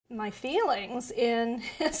my feelings in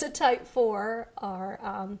as a type 4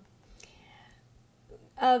 are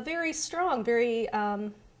very strong, very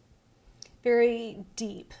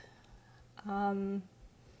deep,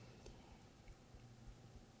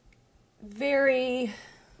 very,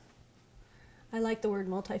 I like the word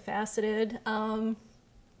multifaceted.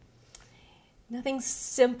 Nothing's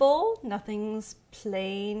simple, nothing's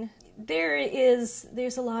plain. There's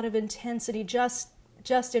a lot of intensity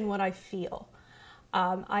just in what I feel.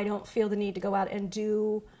 I don't feel the need to go out and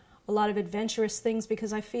do a lot of adventurous things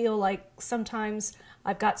because I feel like sometimes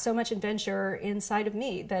I've got so much adventure inside of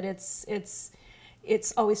me that it's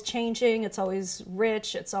always changing, it's always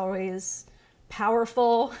rich, it's always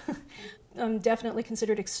powerful. I'm definitely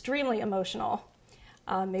considered extremely emotional,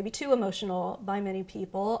 maybe too emotional by many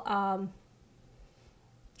people.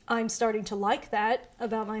 I'm starting to like that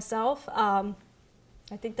about myself. I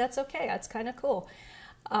think that's okay. That's kind of cool.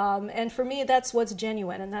 And for me, that's what's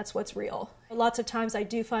genuine and that's what's real. Lots of times I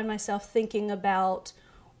do find myself thinking about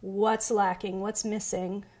what's lacking, what's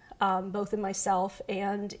missing, both in myself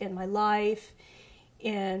and in my life,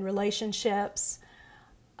 in relationships.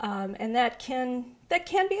 And that can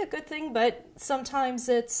be a good thing, but sometimes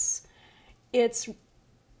it's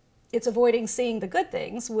avoiding seeing the good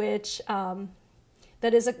things, which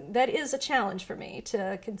that is a challenge for me,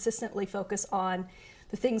 to consistently focus on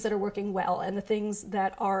the things that are working well and the things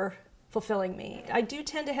that are fulfilling me. I do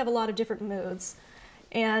tend to have a lot of different moods,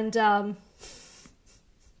 and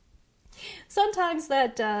sometimes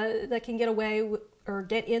that can get in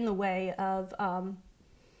the way of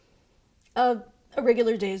a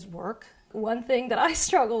regular day's work. One thing that I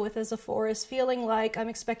struggle with as a 4 is feeling like I'm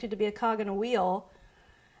expected to be a cog in a wheel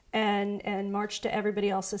and march to everybody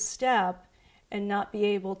else's step and not be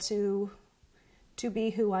able to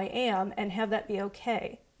be who I am and have that be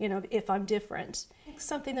okay, if I'm different.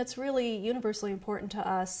 Something that's really universally important to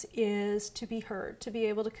us is to be heard, to be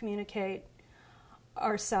able to communicate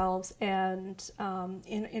ourselves and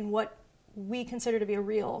in what we consider to be a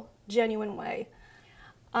real, genuine way.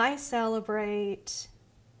 I celebrate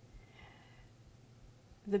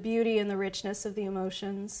the beauty and the richness of the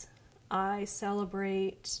emotions. I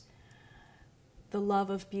celebrate the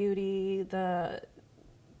love of beauty, the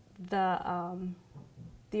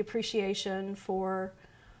appreciation for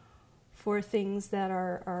things that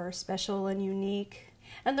are special and unique,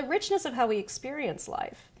 and the richness of how we experience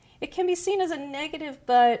life. It can be seen as a negative,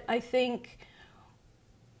 but I think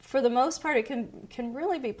for the most part it can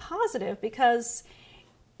really be positive, because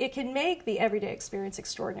it can make the everyday experience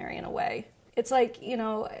extraordinary in a way. It's like,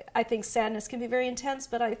 I think sadness can be very intense,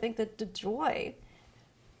 but I think that the joy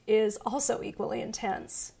is also equally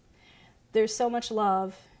intense. There's so much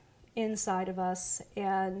love inside of us,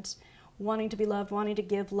 and wanting to be loved, wanting to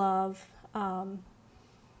give love,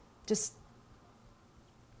 just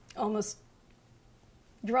almost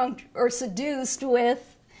drunk or seduced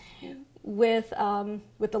with the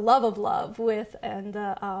love of love, and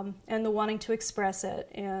the wanting to express it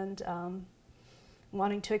and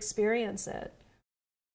wanting to experience it.